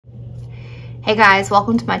Hey guys,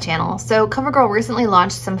 welcome to my channel. So CoverGirl recently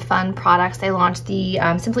launched some fun products. They launched the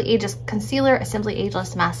Simply Ageless Concealer, a Simply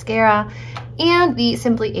Ageless Mascara, and the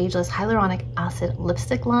Simply Ageless Hyaluronic Acid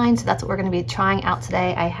Lipstick line. So that's what we're gonna be trying out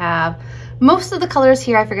today. I have most of the colors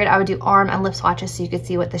here. I figured I would do arm and lip swatches so you could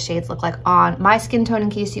see what the shades look like on my skin tone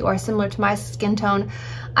in case you are similar to my skin tone.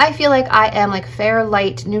 I feel like I am like fair,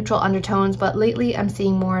 light, neutral undertones, but lately I'm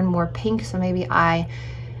seeing more and more pink, so maybe I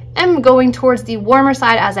am going towards the warmer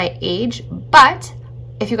side as I age. But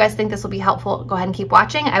if you guys think this will be helpful, go ahead and keep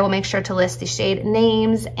watching. I will make sure to list the shade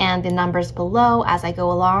names and the numbers below as I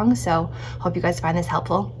go along. So hope you guys find this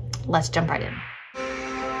helpful. Let's jump right in.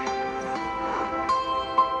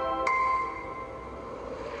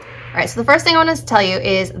 All right, so the first thing I want to tell you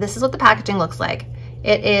is this is what the packaging looks like.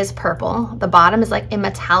 It is purple. The bottom is like a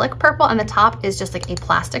metallic purple and the top is just like a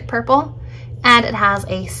plastic purple. And it has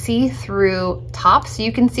a see-through top, so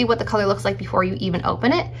you can see what the color looks like before you even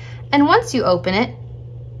open it. And once you open it,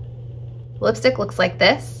 lipstick looks like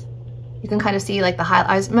this. You can kind of see like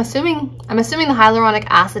I'm assuming the hyaluronic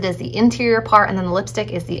acid is the interior part and then the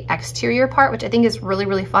lipstick is the exterior part, which I think is really,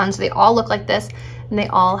 really fun. So they all look like this and they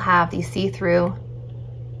all have the see-through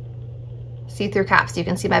caps. You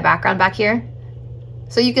can see my background back here.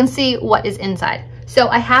 So you can see what is inside. So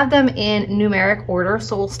I have them in numeric order.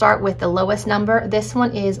 So we'll start with the lowest number. This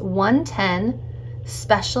one is 110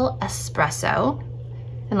 Special Espresso.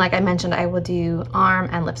 And like I mentioned, I will do arm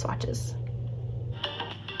and lip swatches.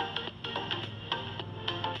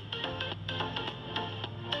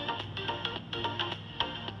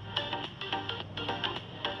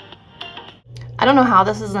 I don't know how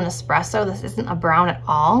this is an espresso. This isn't a brown at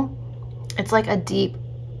all. It's like a deep,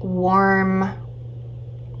 warm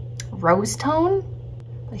rose tone.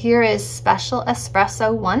 Here is Special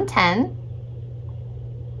Espresso 110.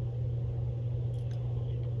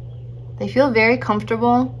 They feel very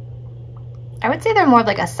comfortable. I would say they're more of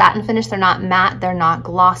like a satin finish. They're not matte, they're not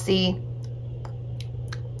glossy.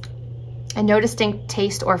 And no distinct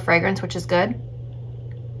taste or fragrance, which is good.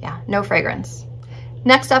 Yeah, no fragrance.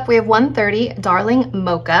 Next up, we have 130 Darling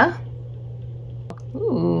Mocha.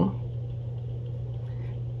 Ooh.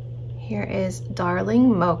 Here is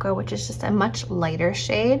Darling Mocha, which is just a much lighter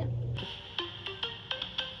shade.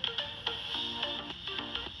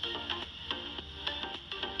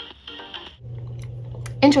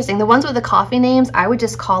 Interesting, the ones with the coffee names, I would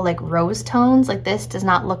just call like rose tones. Like this does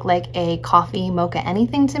not look like a coffee mocha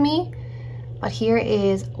anything to me. But here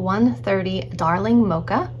is 130 Darling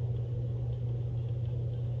Mocha.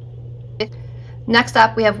 Next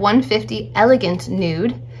up, we have 150 Elegant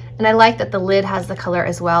Nude. And I like that the lid has the color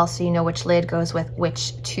as well, so you know which lid goes with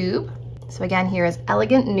which tube. So again, here is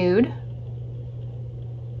Elegant Nude.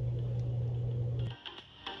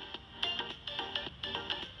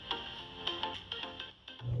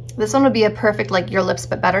 This one would be a perfect like your lips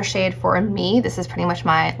but better shade for me. This is pretty much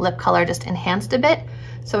my lip color, just enhanced a bit.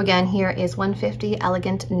 So again, here is 150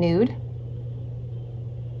 Elegant Nude.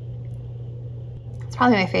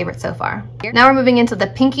 Probably my favorite so far. Now we're moving into the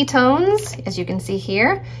pinky tones, as you can see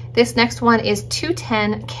here. This next one is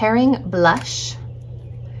 210 Caring Blush.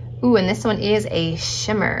 Ooh, and this one is a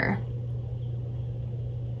shimmer.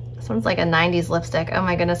 This one's like a 90s lipstick. Oh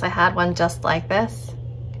my goodness, I had one just like this.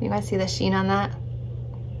 Can you guys see the sheen on that?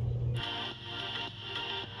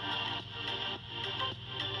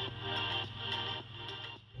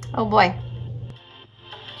 Oh boy.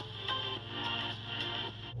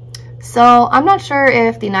 So I'm not sure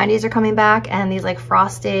if the 90s are coming back and these like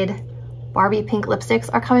frosted Barbie pink lipsticks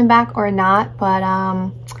are coming back or not, but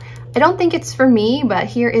I don't think it's for me. But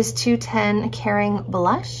here is 210 Caring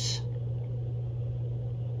Blush.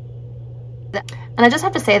 And I just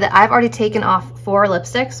have to say that I've already taken off 4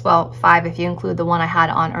 lipsticks, well 5 if you include the one I had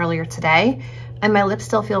on earlier today, and my lips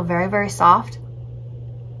still feel very, very soft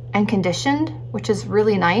and conditioned, which is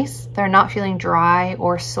really nice. They're not feeling dry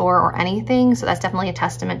or sore or anything, so that's definitely a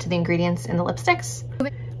testament to the ingredients in the lipsticks.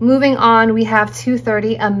 Moving on, we have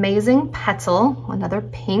 230 Amazing Petal, another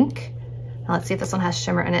pink. Now let's see if this one has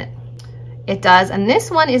shimmer in it. It does, and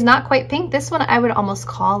this one is not quite pink. This one I would almost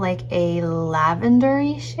call like a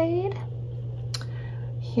lavendery shade.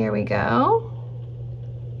 Here we go.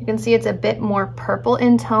 You can see it's a bit more purple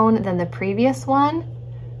in tone than the previous one.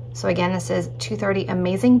 So again, this is 230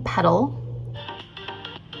 Amazing Petal.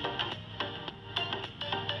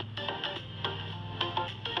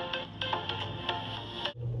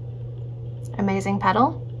 Amazing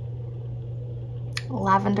Petal.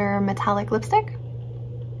 Lavender metallic lipstick.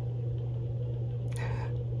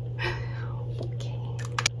 Okay.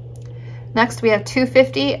 Next we have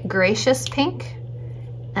 250 Gracious Pink.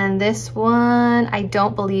 And this one I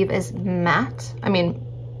don't believe is matte, I mean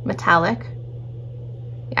metallic.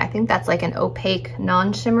 Yeah, I think that's like an opaque,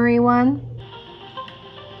 non-shimmery one.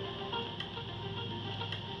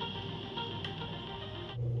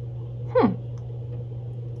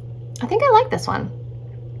 I think I like this one.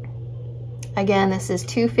 Again, this is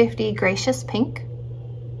 250 Gracious Pink.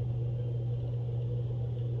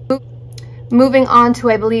 Moving on to,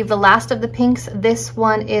 I believe, the last of the pinks. This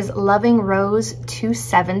one is Loving Rose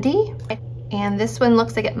 270. And this one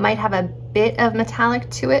looks like it might have a bit of metallic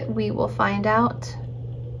to it. We will find out.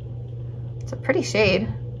 It's a pretty shade.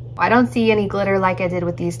 I don't see any glitter like I did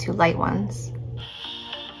with these two light ones.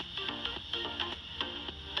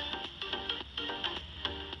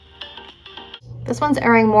 This one's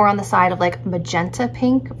erring more on the side of like magenta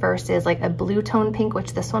pink versus like a blue tone pink,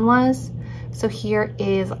 which this one was. So here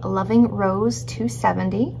is Loving Rose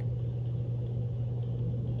 270.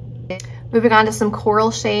 Moving on to some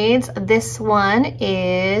coral shades. This one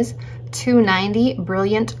is 290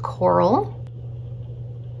 Brilliant Coral.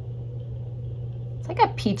 It's like a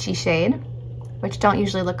peachy shade, which don't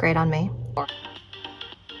usually look great on me.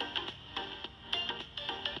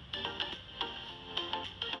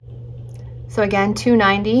 So again,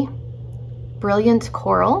 290 Brilliant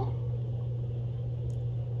Coral.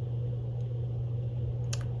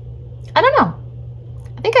 I don't know.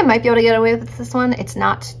 I think I might be able to get away with this one. It's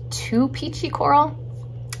not too peachy coral.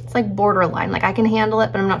 It's like borderline. Like I can handle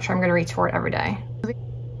it, but I'm not sure I'm gonna reach for it every day.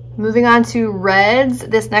 Moving on to reds.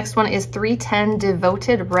 This next one is 310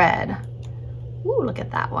 Devoted Red. Ooh, look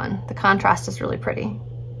at that one. The contrast is really pretty.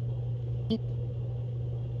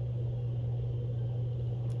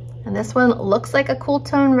 And this one looks like a cool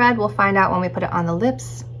tone red. We'll find out when we put it on the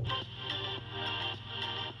lips.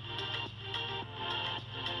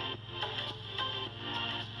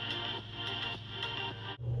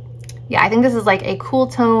 Yeah, I think this is like a cool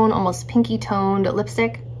tone, almost pinky toned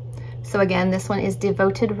lipstick. So again, this one is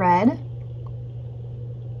Devoted Red.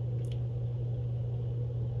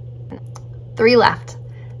 3 left.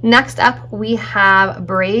 Next up, we have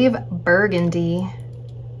Brave Burgundy.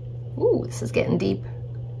 Ooh, this is getting deep.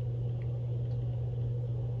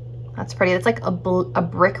 That's pretty. That's like a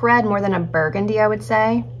brick red more than a burgundy, I would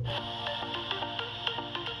say.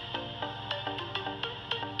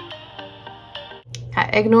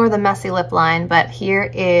 Ignore the messy lip line, but here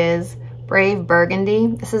is Brave Burgundy.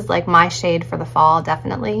 This is like my shade for the fall,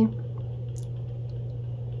 definitely.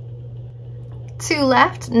 2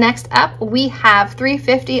 left. Next up, we have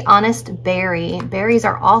 350 Honest Berry. Berries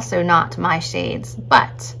are also not my shades,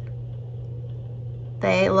 but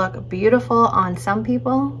they look beautiful on some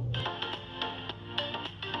people.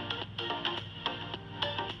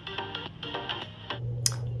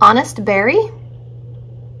 Honest Berry.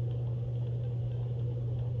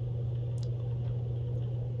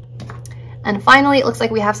 And finally, it looks like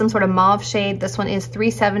we have some sort of mauve shade. This one is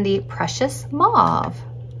 370 Precious Mauve.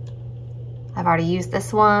 I've already used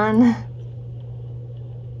this one.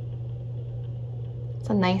 It's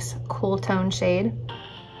a nice cool tone shade.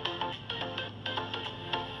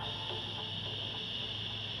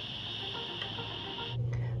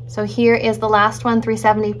 So here is the last one,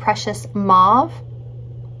 370 Precious Mauve.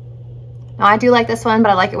 Now I do like this one, but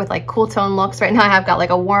I like it with like cool tone looks. Right now I have got like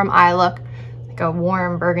a warm eye look, like a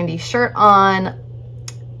warm burgundy shirt on,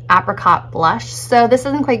 apricot blush. So this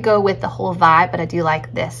doesn't quite go with the whole vibe, but I do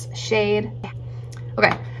like this shade.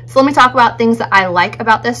 Okay, so let me talk about things that I like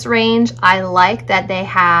about this range. I like that they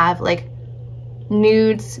have like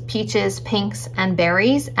nudes, peaches, pinks, and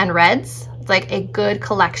berries and reds. It's like a good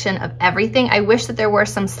collection of everything. I wish that there were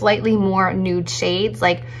some slightly more nude shades,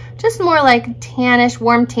 like just more like tannish,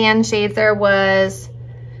 warm tan shades. There was,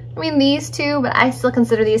 I mean, these two, but I still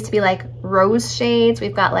consider these to be like rose shades.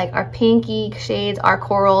 We've got like our pinky shades, our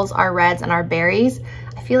corals, our reds, and our berries.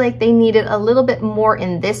 I feel like they needed a little bit more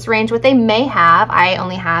in this range. What they may have, I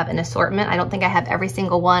only have an assortment. I don't think I have every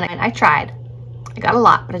single one, and I tried. I got a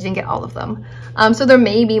lot, but I didn't get all of them. So there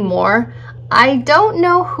may be more. I don't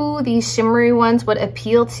know who these shimmery ones would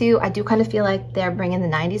appeal to. I do kind of feel like they're bringing the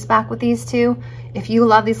 90s back with these two. If you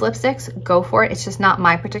love these lipsticks, go for it. It's just not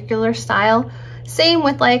my particular style. Same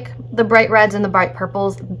with like the bright reds and the bright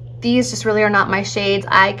purples. These just really are not my shades.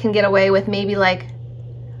 I can get away with maybe like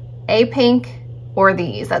a pink or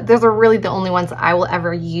these. Those are really the only ones that I will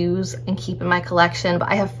ever use and keep in my collection. But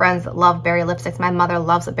I have friends that love berry lipsticks. My mother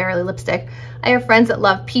loves a berry lipstick. I have friends that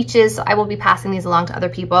love peaches, so I will be passing these along to other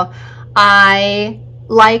people. I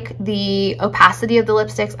like the opacity of the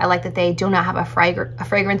lipsticks. I like that they do not have a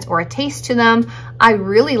fragrance or a taste to them. I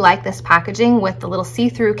really like this packaging with the little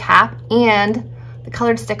see-through cap and the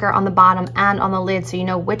colored sticker on the bottom and on the lid, so you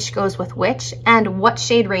know which goes with which and what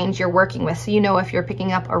shade range you're working with. So you know if you're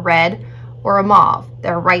picking up a red or a mauve.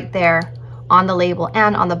 They're right there on the label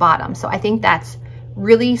and on the bottom. So I think that's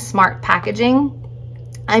really smart packaging.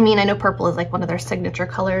 I mean, I know purple is like one of their signature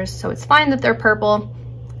colors, so it's fine that they're purple.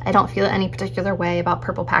 I don't feel any particular way about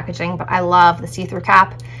purple packaging, but I love the see-through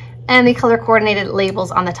cap and the color coordinated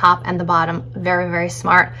labels on the top and the bottom. Very, very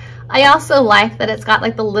smart. I also like that it's got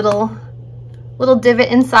like the little divot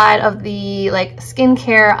inside of the like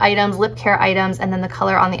skincare items, lip care items, and then the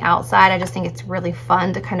color on the outside. I just think it's really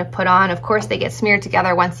fun to kind of put on. Of course, they get smeared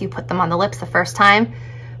together once you put them on the lips the first time,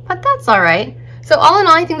 but that's all right. So all in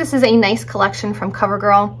all, I think this is a nice collection from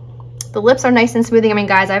CoverGirl. The lips are nice and smoothing. I mean,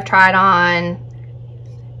 guys, I've tried on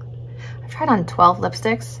 12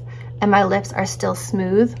 lipsticks and my lips are still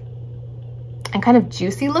smooth and kind of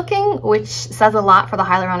juicy looking, which says a lot for the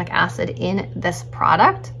hyaluronic acid in this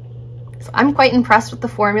product. So I'm quite impressed with the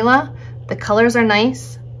formula. The colors are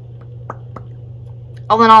nice.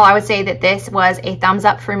 All in all, I would say that this was a thumbs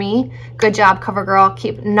up for me. Good job, CoverGirl.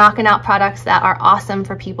 Keep knocking out products that are awesome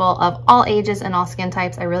for people of all ages and all skin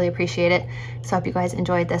types. I really appreciate it. So I hope you guys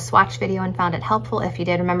enjoyed this swatch video and found it helpful. If you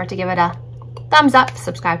did, remember to give it a thumbs up,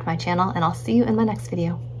 subscribe to my channel, and I'll see you in my next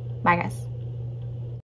video. Bye, guys.